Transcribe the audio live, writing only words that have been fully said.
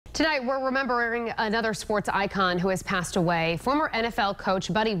Tonight, we're remembering another sports icon who has passed away. Former NFL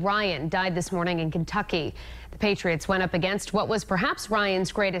coach Buddy Ryan died this morning in Kentucky. The Patriots went up against what was perhaps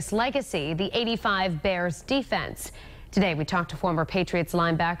Ryan's greatest legacy, the '85 Bears defense. Today, we talked to former Patriots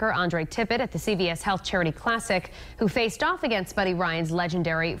linebacker Andre Tippett at the CVS Health Charity Classic, who faced off against Buddy Ryan's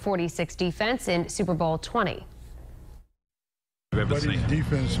legendary 46 defense in Super Bowl 20. Buddy's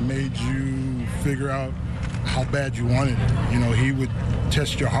defense made you figure out how bad you wanted it. You know, he would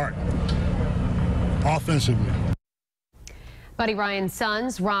test your heart offensively. Buddy Ryan's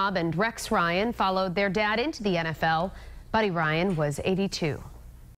sons, Rob and Rex Ryan, followed their dad into the NFL. Buddy Ryan was 82.